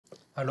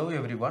Hello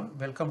everyone,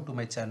 welcome to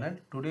my channel.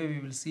 Today we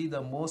will see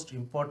the most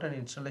important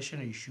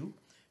installation issue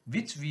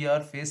which we are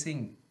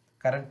facing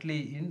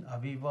currently in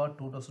Aveva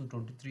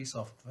 2023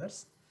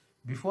 softwares.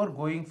 Before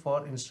going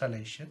for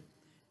installation,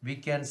 we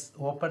can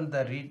open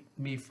the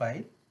readme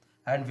file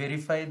and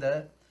verify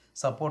the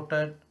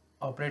supported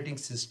operating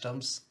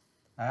systems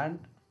and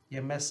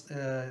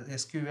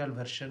SQL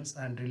versions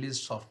and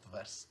released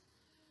softwares.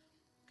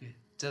 Okay,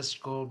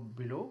 just go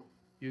below.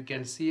 You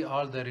can see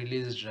all the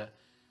released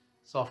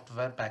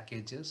software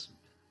packages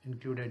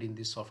included in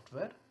this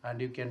software,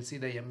 and you can see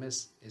the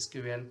MS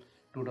SQL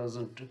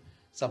 2000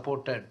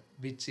 supported,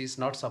 which is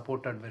not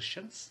supported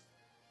versions.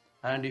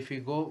 And if you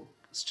go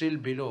still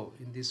below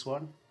in this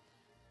one,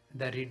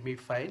 the readme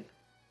file,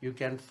 you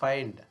can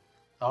find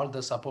all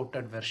the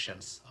supported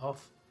versions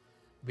of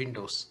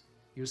Windows.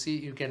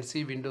 You can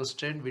see Windows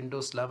 10,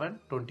 Windows 11,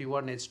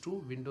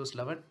 21H2, Windows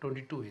 11,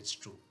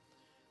 22H2.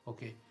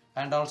 Okay,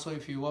 and also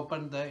if you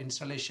open the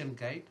installation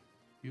guide,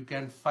 you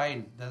can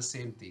find the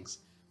same things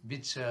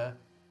which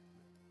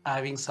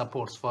having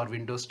supports for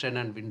Windows 10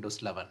 and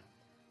Windows 11.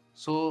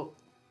 So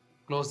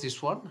close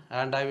this one,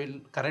 and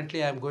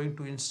currently I am going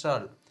to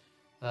install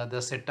the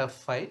setup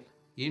file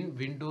in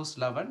Windows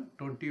 11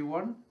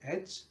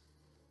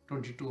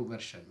 21H22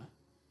 version.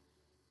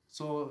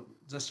 So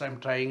just I'm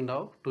trying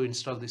now to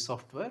install the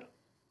software.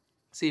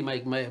 See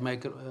my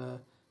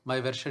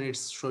version,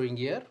 it's showing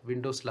here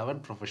Windows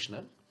 11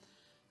 Professional.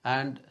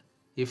 And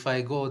if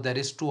I go, there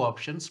is two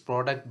options,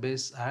 product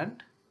base,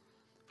 and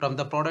from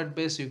the product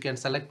base you can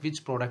select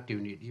which product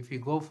you need. If you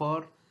go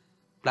for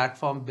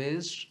platform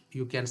based,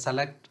 you can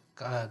select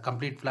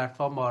complete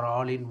platform or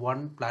all in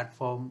one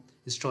platform,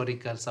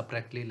 historical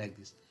separately, like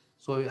this.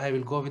 So I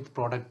will go with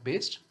product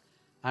based,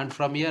 and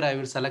from here I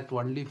will select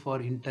only for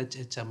InTouch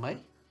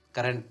HMI.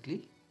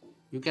 Currently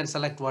you can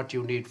select what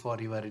you need for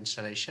your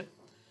installation,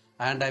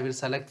 and I will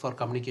select for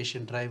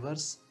communication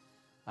drivers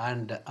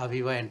and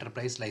Aveva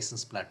Enterprise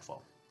License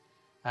Platform,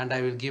 and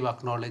I will give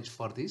acknowledge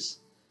for this.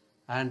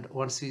 And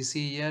once you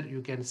see here,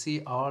 you can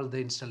see all the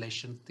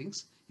installation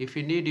things. If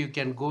you need, you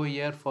can go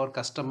here for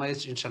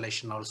customized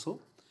installation also,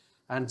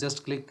 and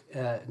just click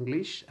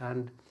English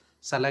and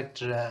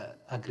select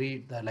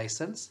agree the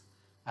license,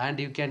 and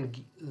you can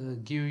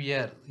give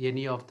here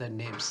any of the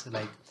names,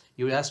 like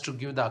you have to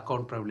give the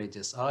account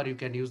privileges, or you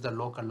can use the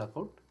local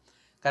account.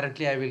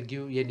 Currently I will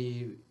give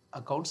any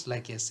accounts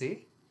like SA,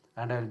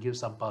 and I will give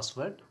some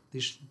password.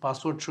 This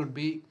password should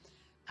be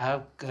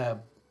have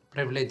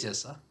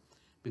privileges,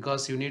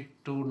 because you need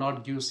to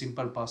not give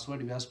simple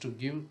password. You have to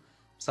give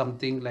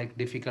something like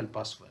difficult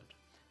password,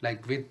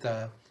 like with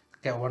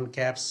one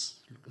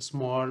caps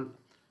small,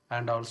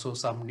 and also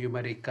some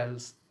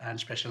numericals and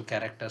special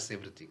characters,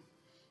 everything.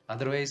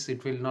 Otherwise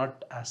it will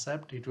not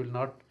accept, it will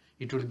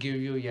give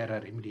you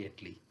error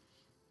immediately.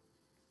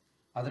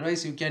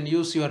 Otherwise you can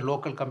use your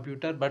local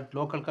computer, but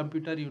local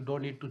computer you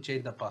don't need to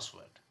change the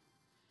password.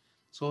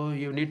 So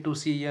you need to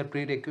see your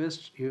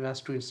prerequisite. You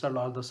have to install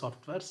all the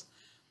softwares,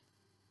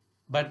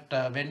 but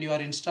when you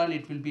are installed,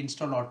 it will be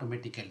installed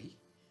automatically.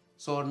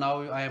 So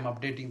now I am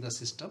updating the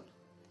system.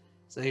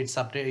 So it's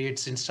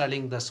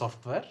installing the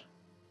software.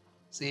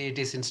 See, it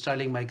is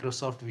installing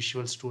Microsoft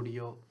Visual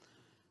Studio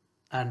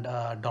and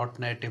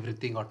 .NET,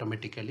 everything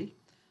automatically.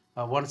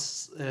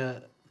 Because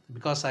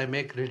I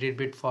make a little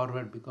bit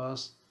forward,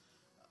 because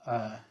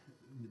the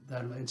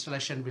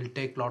installation will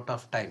take lot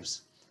of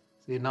times.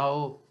 See,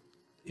 now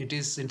it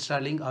is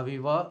installing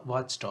Aveva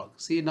Watchdog.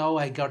 See, now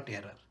I got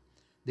error.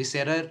 This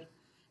error,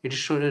 it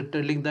is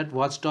telling that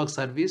Watchdog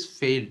service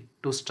failed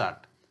to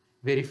start.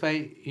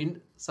 Verify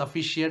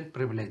insufficient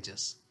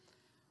privileges.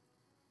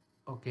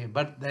 Okay,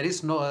 but there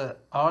is no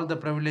all the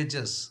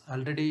privileges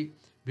already.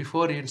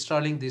 Before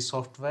installing the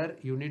software,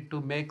 you need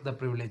to make the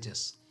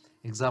privileges.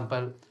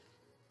 Example,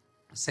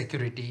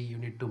 security you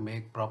need to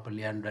make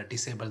properly, and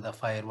disable the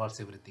firewalls,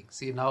 everything.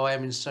 See, now I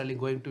am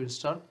going to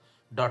install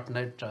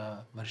 .NET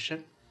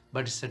version,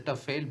 but setup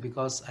failed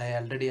because I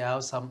already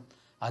have some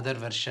other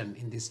version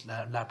in this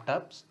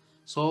laptops.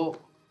 So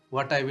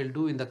what I will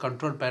do, in the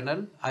control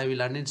panel I will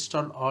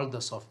uninstall all the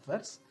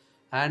softwares,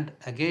 and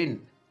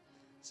again,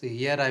 see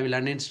here I will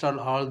uninstall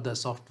all the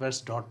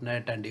softwares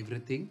 .NET and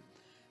everything,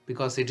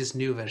 because it is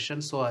new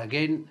version. So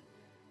again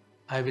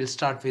I will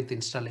start with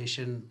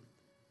installation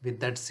with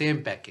that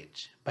same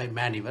package by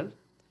manual,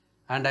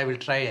 and I will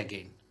try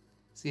again.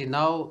 See,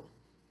 now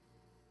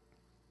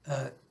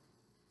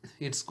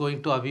it's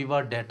going to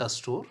Aveva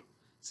Datastore.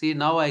 See,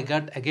 now I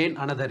got again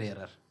another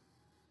error.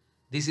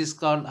 This is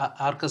called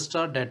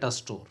Orchestra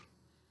Datastore.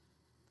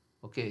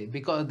 Okay,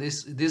 because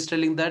this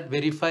telling that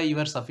verify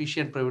your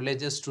sufficient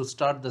privileges to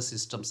start the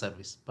system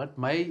service, but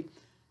my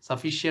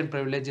sufficient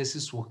privileges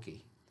is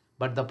okay.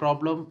 But the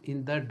problem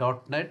in the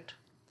 .NET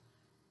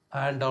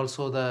and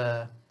also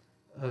the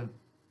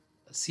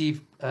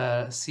C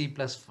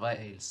plus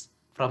files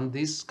from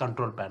this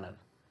control panel.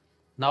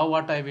 Now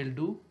what I will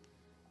do,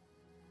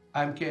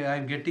 I'm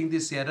getting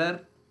this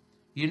error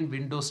in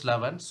Windows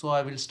 11, so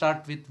I will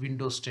start with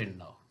Windows 10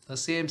 now. The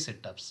same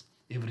setups,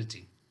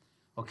 everything.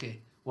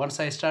 Okay, once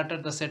I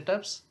started the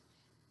setups,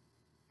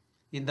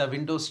 in the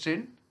Windows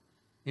 10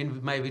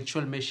 in my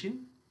virtual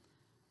machine.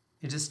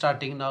 It is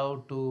starting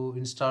now to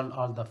install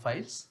all the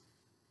files.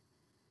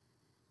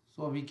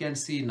 So we can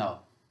see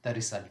now the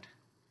result.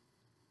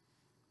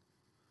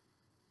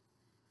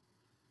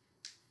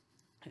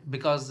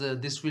 Because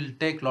this will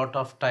take lot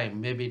of time,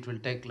 maybe it will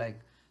take like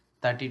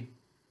 30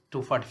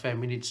 to 45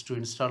 minutes to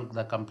install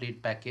the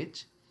complete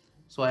package.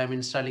 So I am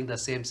installing the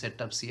same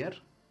setups here.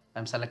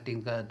 I'm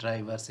selecting the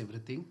drivers,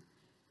 everything,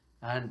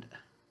 and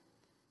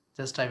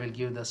just I will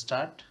give the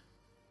start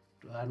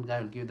and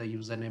I will give the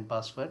username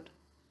password.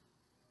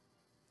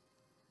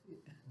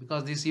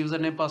 Because this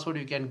username password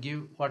you can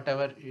give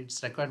whatever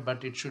it's required,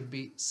 but it should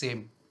be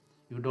same.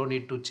 You don't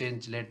need to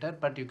change later,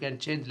 but you can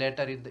change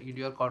later in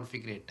your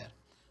configurator,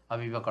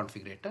 Aveva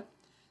configurator.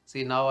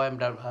 See, now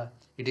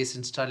it is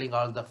installing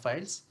all the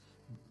files,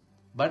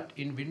 but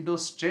in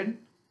Windows 10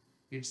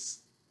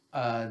 it's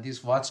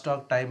this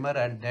watchdog timer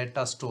and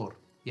data store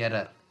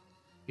error,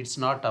 it's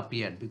not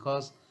appeared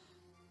because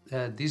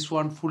this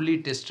one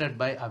fully tested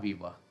by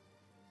Aveva.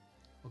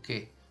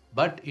 Okay,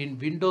 but in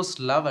Windows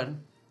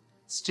 11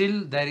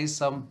 still there is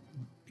some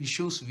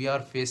issues we are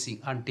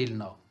facing until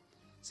now.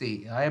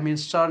 See, I am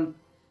installed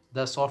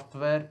the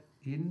software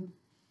in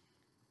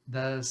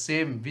the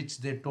same which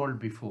they told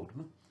before,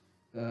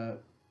 no?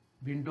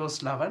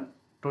 Windows 11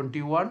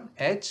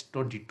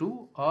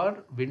 21H22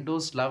 or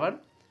Windows 11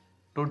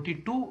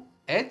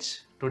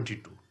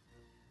 22H22.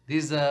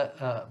 This is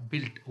a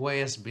built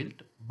OS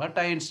built, but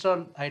I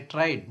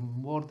tried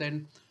more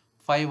than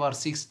 5 or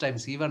 6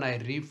 times. Even I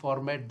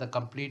reformat the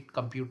complete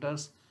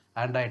computers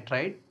and I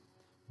tried,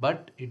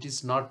 but it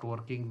is not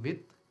working with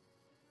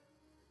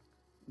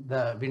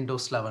the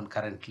Windows 11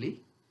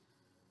 currently.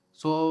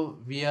 So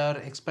we are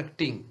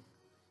expecting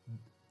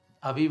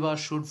Aveva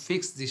should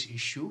fix this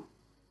issue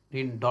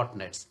in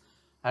 .NET.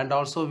 And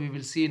also we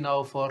will see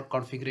now for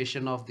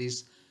configuration of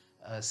this.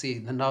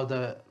 Now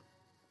the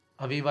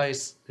Aveva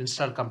is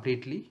installed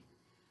completely,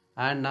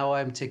 and now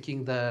I am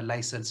checking the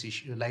license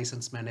issue,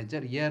 license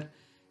manager. Here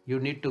you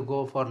need to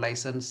go for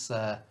license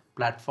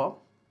platform.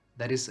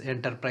 There is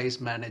enterprise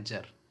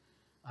manager,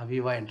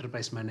 Aveva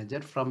enterprise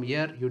manager. From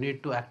here you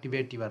need to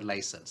activate your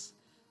license.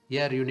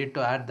 Here you need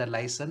to add the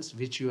license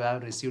which you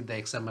have received the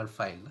XML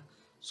file.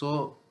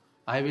 So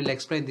I will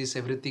explain this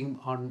everything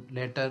on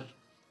later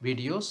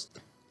videos.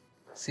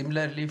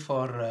 Similarly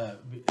for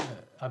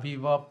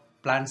Aveva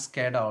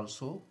plantscada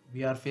also,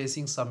 we are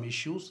facing some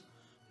issues,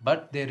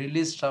 but they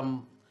released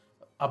some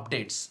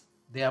updates.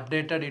 They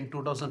updated in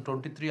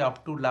 2023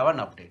 up to 11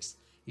 updates.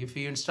 If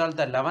you install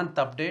the 11th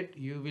update,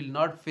 you will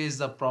not face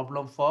the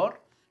problem for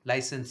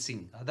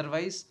licensing.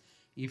 Otherwise,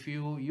 if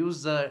you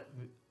use the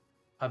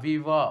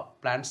Aveva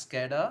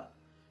plantscada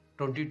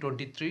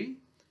 2023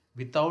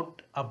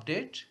 without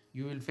update,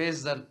 you will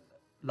face a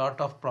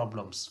lot of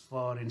problems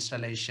for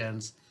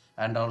installations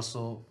and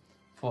also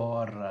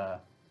for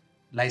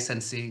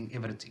licensing,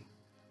 everything.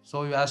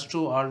 So you have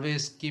to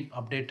always keep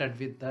updated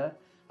with the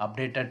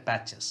updated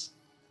patches.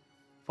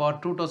 For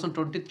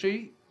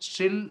 2023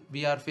 still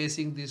we are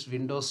facing this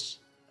Windows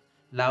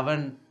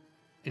 11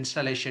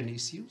 installation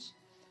issues.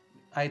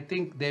 I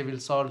think they will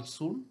solve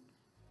soon,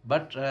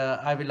 but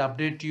I will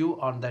update you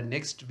on the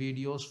next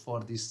videos for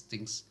these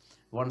things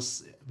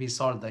once we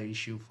solve the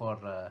issue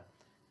for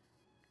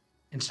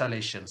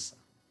installations.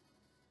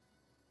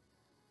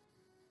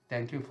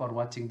 Thank you for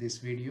watching this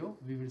video.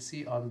 We will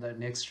see on the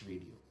next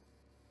video.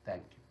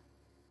 Thank you.